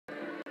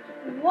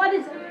What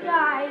is up,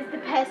 guys? The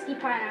pesky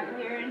pineapple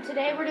here, and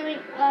today we're doing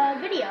a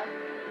video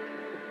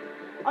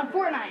on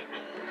Fortnite,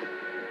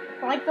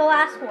 like the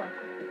last one.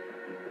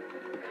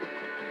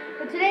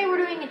 But today we're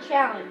doing a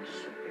challenge.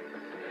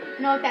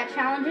 You know what that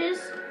challenge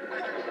is?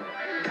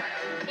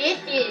 It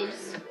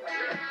is.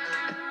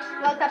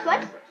 You like that play?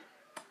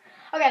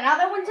 Okay, now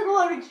that went to the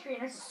loading screen.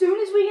 As soon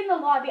as we get in the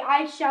lobby,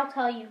 I shall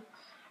tell you.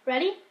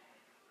 Ready?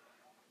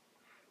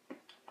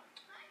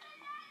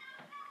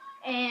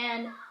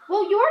 And,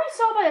 well, you already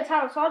saw by the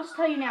title, so I'll just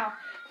tell you now.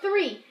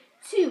 3,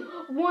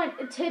 2,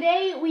 1.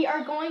 Today we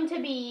are going to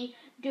be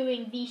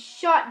doing the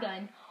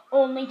shotgun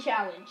only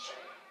challenge.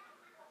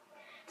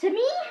 To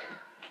me,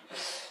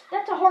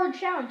 that's a hard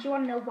challenge. You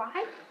want to know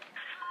why?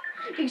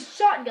 Because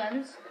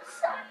shotguns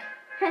suck.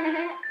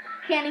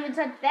 Can't even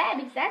touch that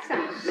because that's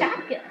not a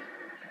shotgun.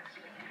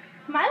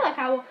 I like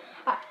how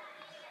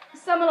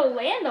someone will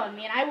land on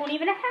me and I won't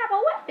even have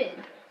a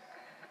weapon.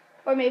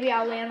 Or maybe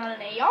I'll land on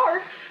an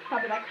AR.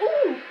 I'll be like,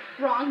 ooh,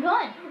 wrong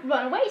gun.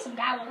 Run away. Some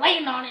guy will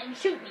land on it and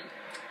shoot me.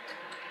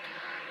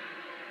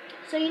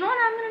 So you know what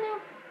I'm going to do?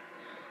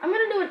 I'm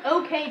going to do an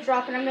okay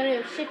drop and I'm going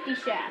to do shifty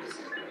shafts.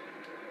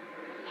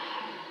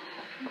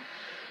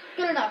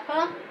 Good enough,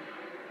 huh?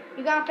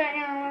 You got that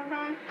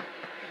now?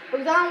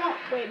 Because I don't want...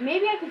 Wait,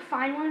 maybe I could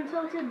find one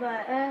tilted,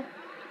 but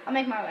I'll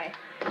make my way.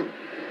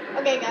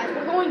 Okay, guys,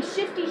 we're going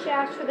shifty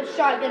shafts for the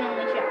shotgun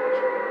only challenge.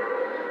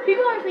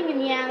 People are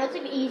thinking, yeah, that's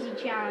an easy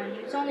challenge.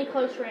 It's only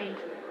close range.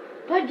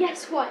 But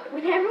guess what?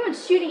 When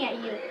everyone's shooting at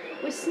you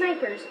with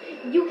snipers,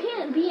 you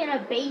can't be in a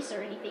base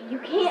or anything. You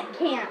can't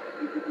camp.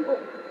 Well,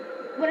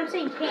 when I'm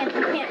saying camp,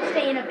 you can't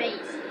stay in a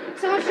base.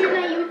 Someone's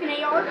shooting at you with an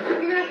AR,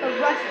 you're gonna have to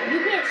rush them.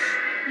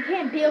 You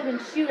can't build and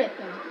shoot at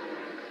them.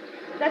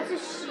 That's a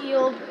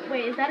shield.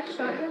 Wait, is that a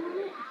shotgun on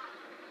it?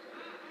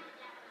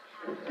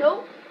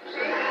 Nope.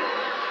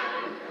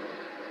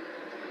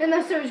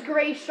 Unless there's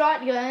gray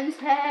shotguns.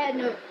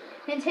 Nope.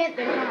 Hint, hint,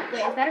 there's not.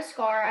 Wait, is that a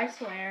scar? I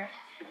swear.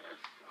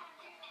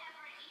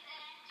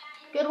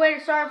 Good way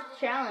to start off the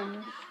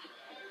challenge.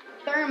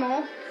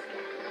 Thermal.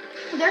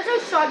 There's no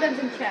shotguns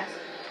in chest.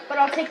 But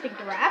I'll take the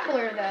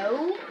grappler,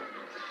 though.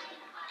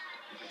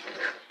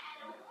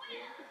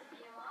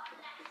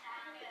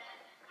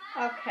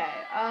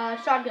 Okay,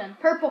 shotgun.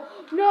 Purple.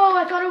 No,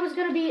 I thought I was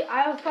gonna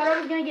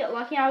get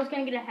lucky and I was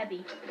gonna get a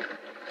heavy.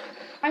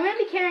 I'm gonna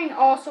be carrying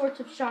all sorts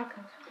of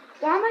shotguns.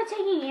 Why am I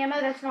taking ammo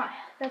that's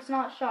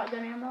not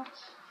shotgun ammo?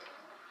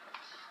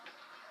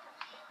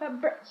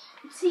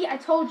 See, I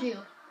told you.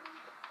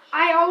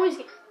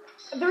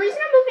 The reason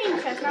I'm moving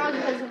in chest now is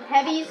because of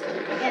heavies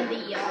and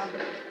the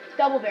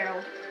double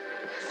barrel.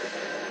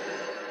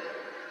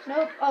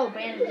 Nope. Oh,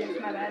 bandages.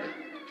 My bad.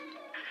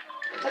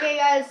 Okay,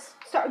 guys.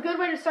 Good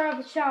way to start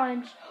off the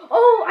challenge.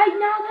 Oh,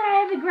 now that I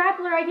have the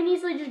grappler, I can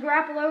easily just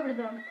grapple over to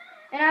them.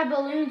 And I have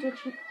balloons,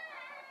 which...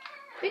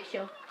 Big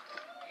shield.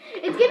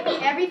 It's giving me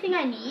everything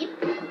I need,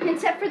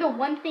 except for the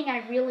one thing I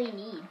really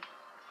need.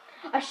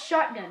 A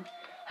shotgun.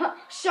 Huh,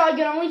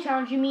 shotgun only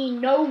challenge, you mean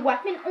no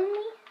weapon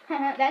only?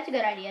 That's a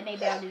good idea,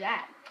 maybe I'll do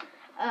that.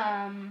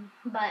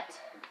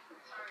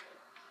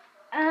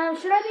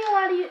 Should I be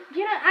allowed to use...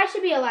 You know, I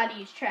should be allowed to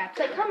use traps.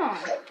 Like, come on.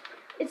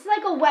 It's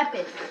like a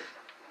weapon.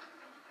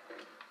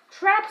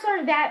 Traps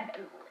aren't that...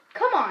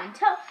 Come on,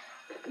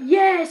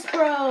 Yes,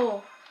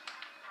 bro!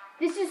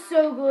 This is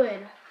so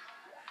good.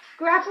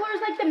 Grappler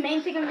is like the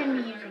main thing I'm going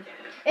to be using.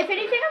 If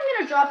anything, I'm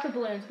going to drop the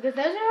balloons because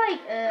those are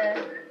like,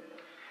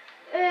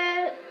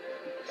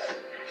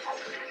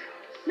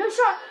 no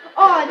shot.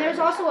 Oh, and there's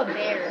also a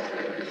bear.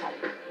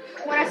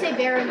 When I say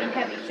bear, I mean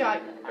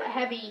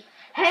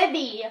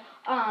heavy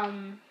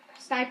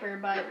sniper,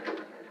 but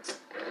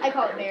I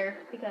call it bear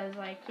because,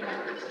 like, you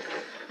know.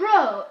 Bro!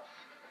 Oh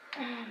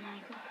my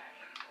gosh.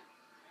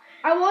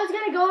 I was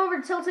going to go over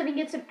Tilted and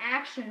get some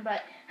action,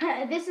 but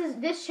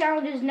this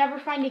challenge is never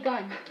find a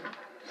gun.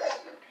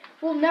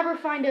 We'll never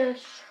find the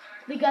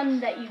gun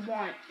that you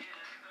want.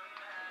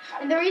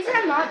 And the reason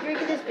I'm not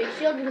drinking this big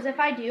shield, because if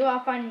I do, I'll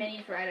find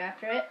minis right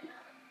after it.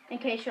 In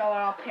case y'all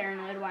are all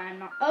paranoid why I'm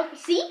not. Oh,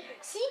 see?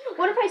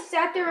 What if I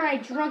sat there and I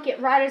drunk it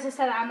right as I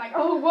said that? I'm like,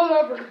 oh,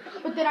 whatever.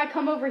 But then I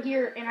come over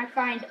here and I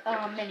find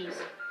minis.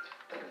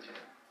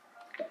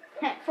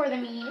 For the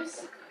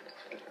minis.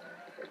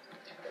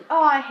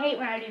 Oh, I hate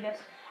when I do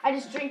this. I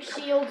just drink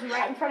shields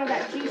right in front of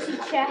that juicy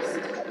chest.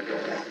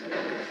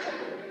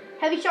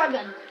 Heavy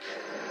shotgun.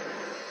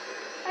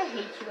 I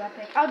hate you,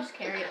 Epic. I'll just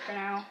carry it for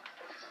now.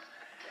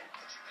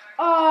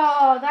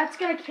 Oh, that's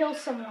gonna kill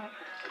someone.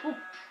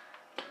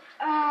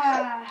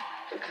 I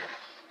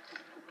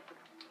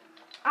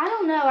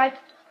don't know. I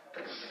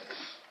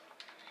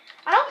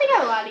don't think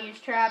I'm allowed to use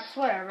traps.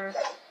 Whatever.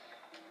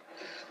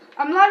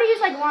 I'm allowed to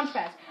use, like, launch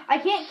pads. I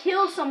can't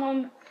kill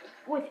someone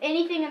with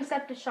anything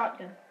except a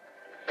shotgun.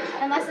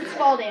 Unless it's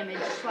fall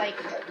damage. Like,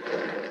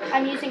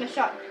 I'm using a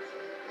shot.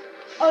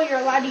 Oh, you're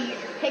allowed to use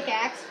your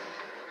pickaxe.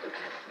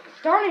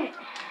 Darn it.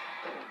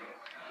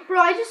 Bro,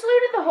 I just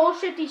looted the whole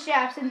shifty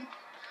shafts and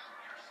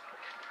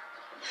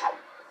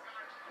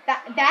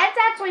that's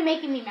actually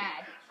making me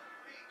mad.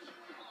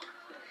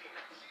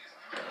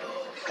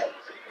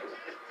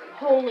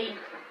 Holy.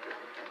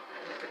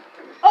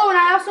 Oh, and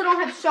I also don't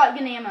have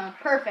shotgun ammo.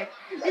 Perfect.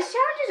 This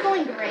challenge is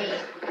going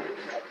great.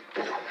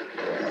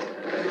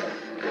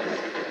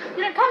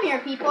 Come here,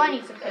 people. I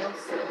need some kills.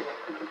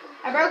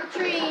 I broke a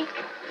tree.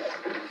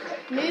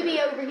 Newbie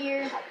over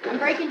here. I'm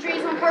breaking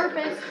trees on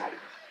purpose.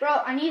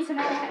 Bro, I need some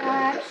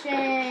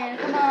action.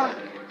 Come on.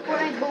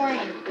 Fortnite's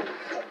boring.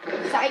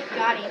 Psych,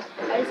 got him.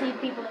 I just need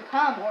people to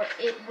come or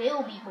it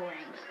will be boring.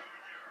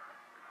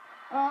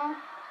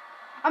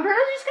 I'm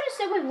probably just going to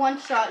stick with one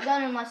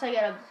shotgun unless I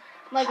get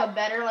a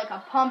better, like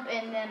a pump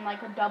and then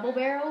like a double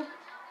barrel.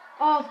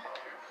 Oh,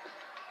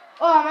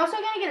 I'm also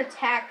going to get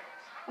attack.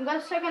 I'm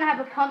still going to have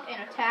a pump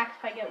and attack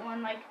if I get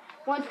one. Like,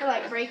 one for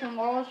like breaking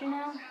walls, you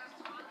know.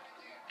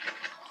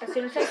 As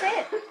soon as I say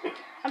it.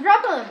 I'm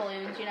dropping the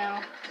balloons, you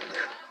know.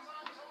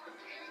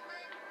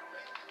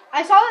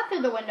 I saw that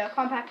through the window.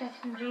 Compact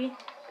SMG.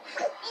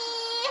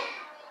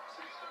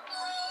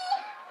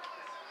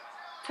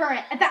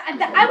 Turret.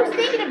 I was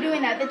thinking of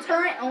doing that. The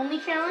turret only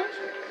challenge.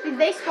 Because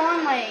they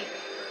spawn like...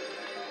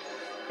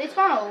 They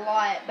spawn a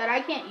lot. But I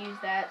can't use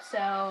that.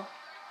 So...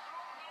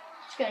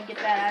 Just gonna get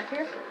that out of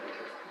here.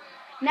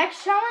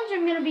 Next challenge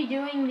I'm gonna be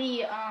doing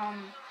the...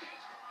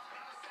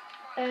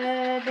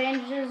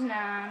 bandages. Nah,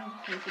 I'm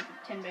just gonna keep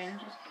 10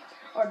 bandages.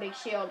 Or a big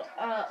shield.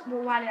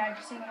 Well, why did I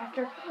just say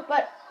after?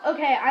 But,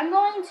 okay, I'm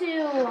going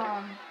to,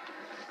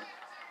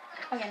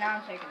 okay, now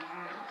I'm taking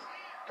that.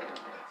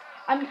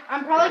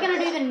 I'm probably gonna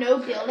do the no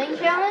building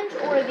challenge,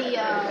 or the,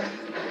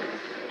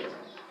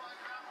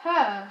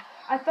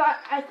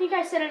 I think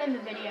I said it in the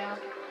video.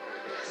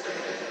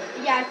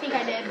 Yeah, I think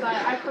I did, but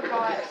I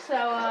forgot. So,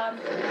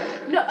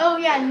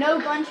 no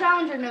gun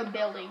challenge or no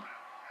building.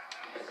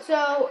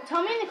 So,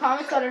 tell me in the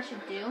comments what I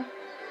should do.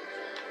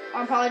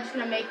 I'm probably just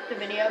gonna make the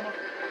video,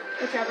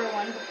 whichever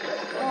one.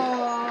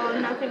 Oh,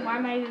 nothing. Why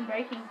am I even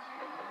breaking?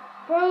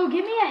 Bro,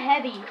 give me a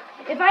heavy.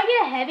 If I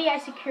get a heavy, I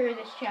secure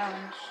this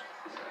challenge.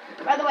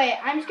 By the way,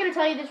 I'm just gonna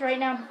tell you this right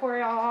now before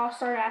y'all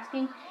start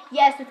asking.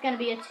 Yes, it's gonna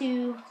be a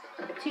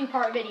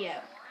two-part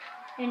video.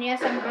 And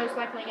yes, I'm most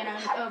likely gonna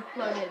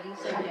upload it in the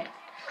same day,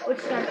 which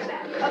is gonna be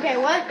bad. Okay,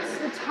 what's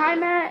the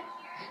time at?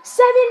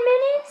 7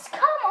 minutes?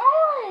 Come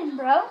on,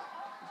 bro.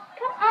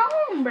 Come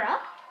on, bro.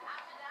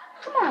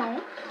 Come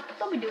on.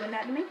 Don't be doing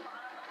that to me.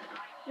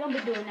 Don't be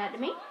doing that to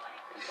me.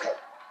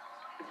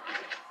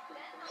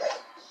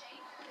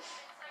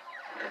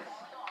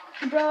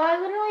 Bro, I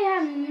literally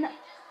have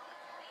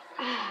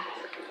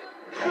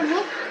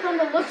from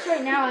the looks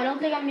right now, I don't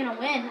think I'm gonna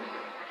win.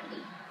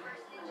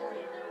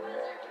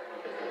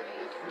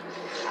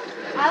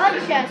 I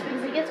like chess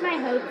because it gets my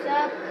hopes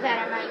up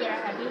that I might get a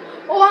heavy.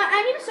 Oh,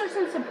 I need to start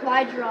some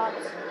supply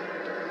drops.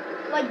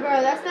 Like,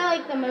 bro, that's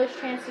the most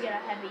chance to get a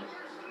heavy.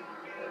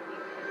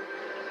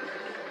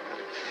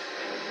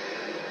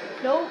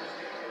 Nope.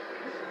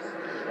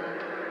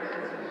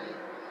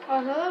 Oh,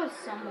 I thought that was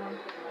someone.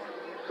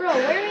 Bro,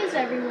 where is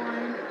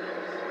everyone?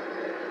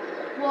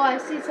 Well, I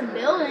see some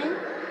building.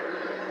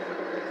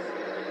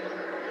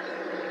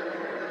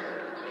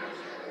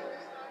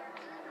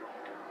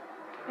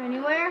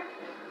 Anywhere?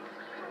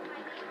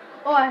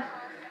 Oh,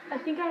 I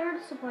think I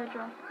heard a supply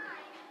drop.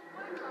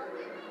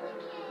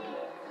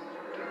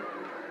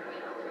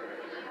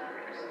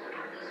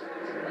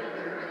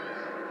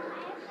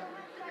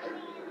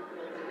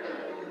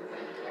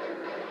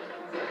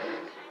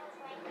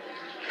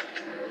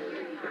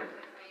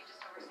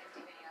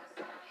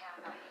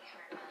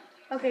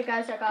 Okay,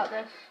 guys, I got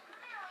this.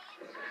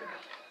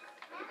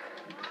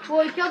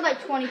 Well, he killed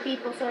like 20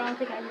 people, so I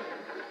think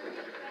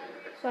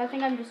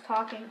I'm just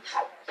talking.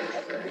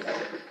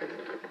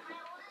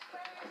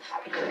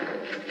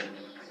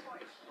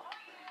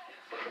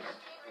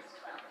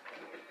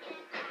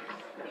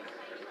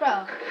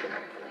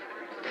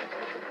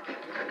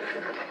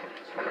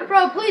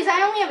 Bro, please,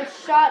 I only have a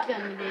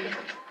shotgun, dude.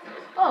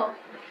 Oh.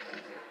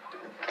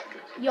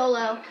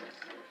 YOLO.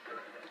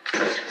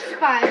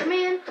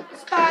 Spider-Man.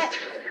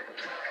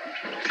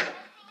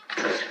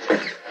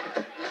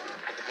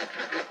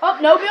 Oh,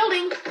 no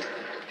building.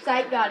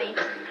 Sight, got him.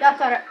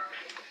 That's all right.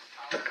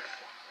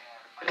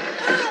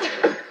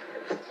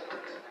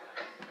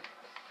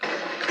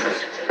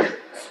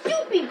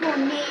 Stupid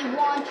grenade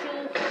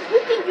launcher. You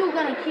think you're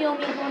gonna kill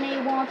me,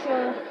 grenade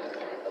launcher?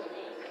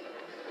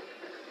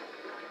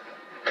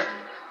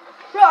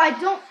 Bro, I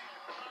don't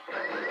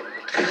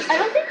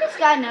think this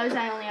guy knows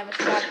I only have a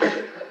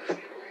shotgun.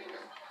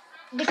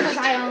 Because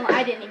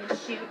I didn't even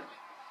shoot.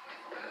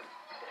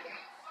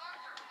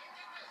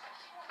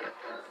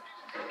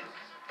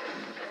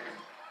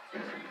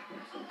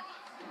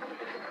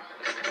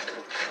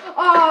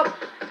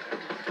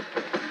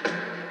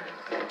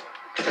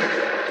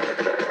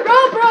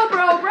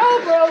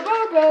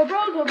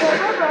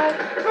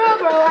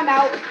 Bro, I'm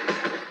out.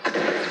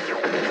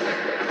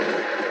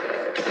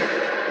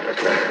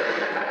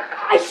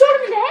 I shot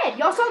him in the head.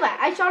 Y'all saw that.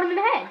 I shot him in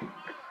the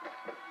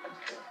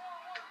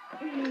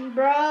head.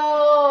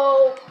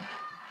 Bro.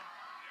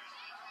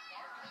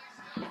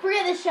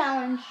 Forget this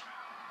challenge.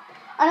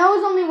 I know it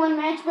was only one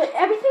match, but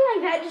everything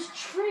like that just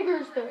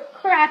triggers the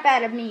crap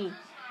out of me.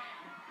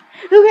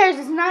 Who cares?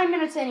 It's 9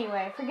 minutes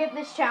anyway. Forget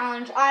this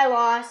challenge. I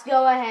lost.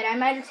 Go ahead. I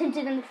might attempt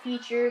it in the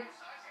future.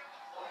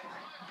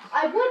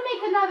 I would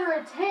make another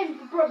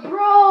attempt,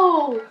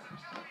 bro.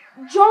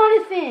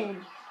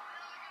 Jonathan.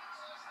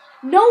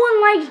 No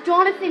one likes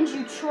Jonathan's,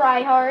 you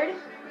tryhard.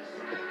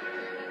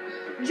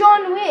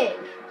 John Wick,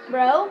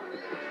 bro.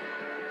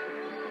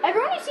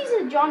 Everyone who sees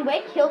a John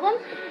Wick, kill them,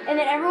 and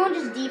then everyone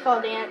just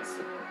default dance.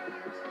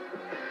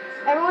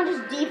 Everyone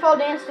just default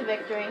dance to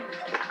victory.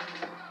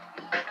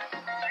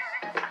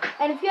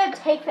 And if you had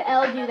to take the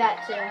L, do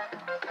that too.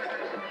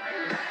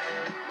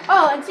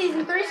 Oh, and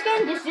Season 3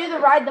 skin, just do the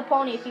Ride the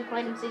Pony if you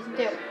played in Season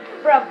 2.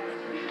 Bro,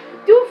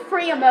 do a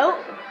free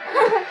emote.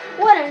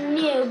 What a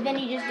noob. Then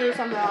you just do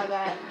something like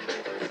that.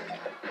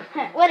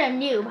 What a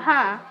noob,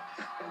 huh?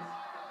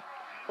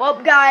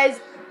 Well, guys,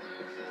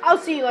 I'll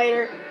see you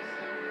later.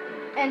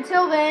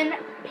 Until then,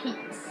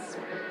 peace.